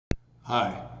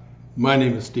Hi, my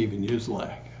name is Stephen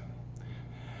Uselak,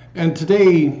 and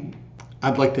today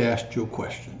I'd like to ask you a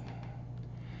question.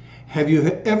 Have you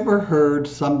ever heard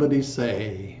somebody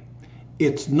say,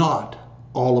 it's not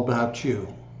all about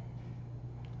you?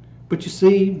 But you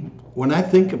see, when I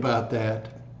think about that,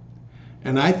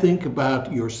 and I think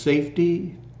about your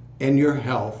safety and your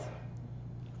health,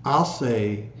 I'll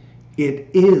say it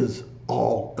is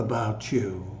all about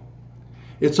you.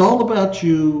 It's all about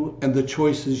you and the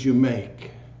choices you make.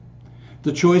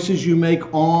 The choices you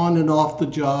make on and off the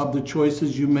job, the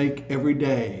choices you make every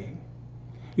day.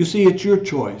 You see, it's your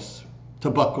choice to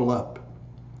buckle up.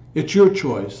 It's your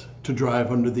choice to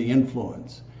drive under the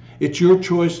influence. It's your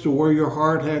choice to wear your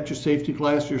hard hat, your safety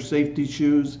glass, your safety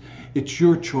shoes. It's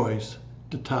your choice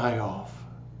to tie off.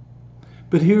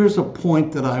 But here's a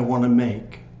point that I want to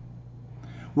make.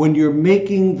 When you're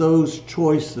making those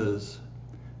choices,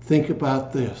 think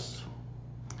about this.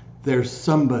 There's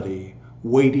somebody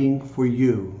waiting for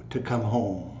you to come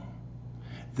home.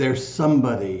 There's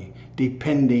somebody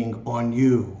depending on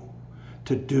you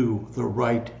to do the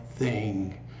right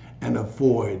thing and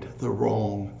avoid the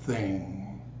wrong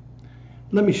thing.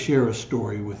 Let me share a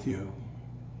story with you.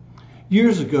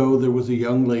 Years ago, there was a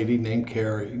young lady named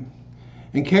Carrie,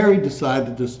 and Carrie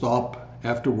decided to stop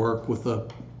after work with a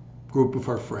group of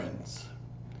her friends.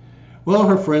 Well,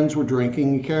 her friends were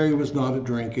drinking. Carrie was not a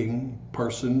drinking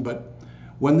person, but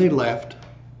when they left,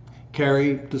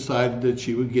 Carrie decided that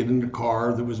she would get in the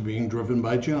car that was being driven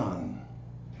by John.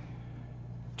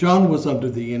 John was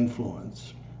under the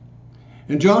influence,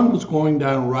 and John was going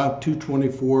down Route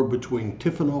 224 between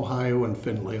Tiffin, Ohio and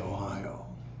Findlay, Ohio.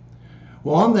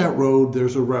 Well, on that road,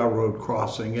 there's a railroad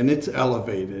crossing, and it's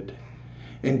elevated.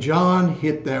 And John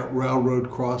hit that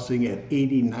railroad crossing at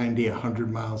 80, 90,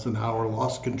 100 miles an hour,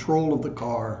 lost control of the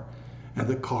car, and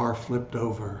the car flipped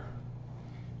over.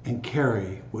 And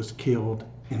Carrie was killed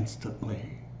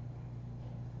instantly.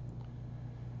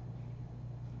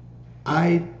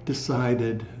 I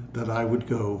decided that I would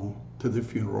go to the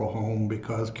funeral home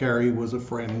because Carrie was a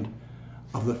friend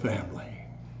of the family.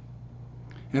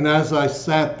 And as I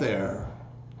sat there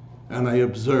and I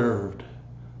observed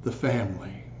the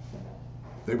family,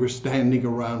 they were standing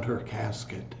around her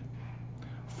casket.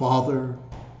 Father,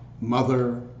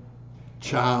 mother,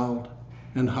 child,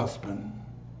 and husband.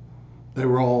 They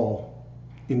were all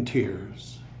in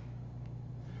tears.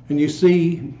 And you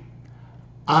see,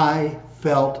 I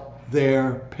felt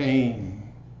their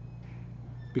pain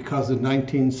because in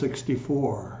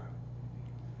 1964,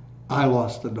 I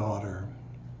lost a daughter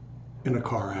in a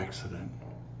car accident.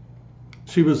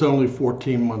 She was only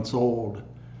 14 months old,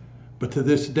 but to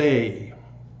this day,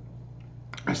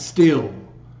 I still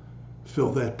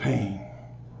feel that pain.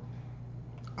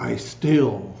 I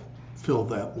still feel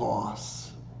that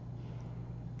loss.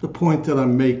 The point that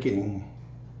I'm making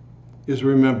is,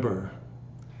 remember,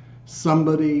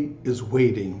 somebody is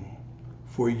waiting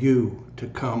for you to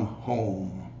come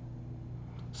home.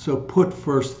 So put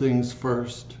first things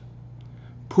first.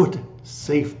 Put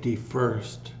safety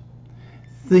first.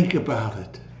 Think about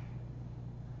it,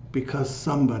 because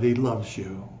somebody loves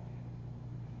you.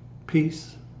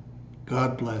 Peace,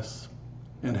 God bless,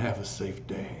 and have a safe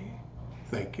day.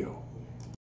 Thank you.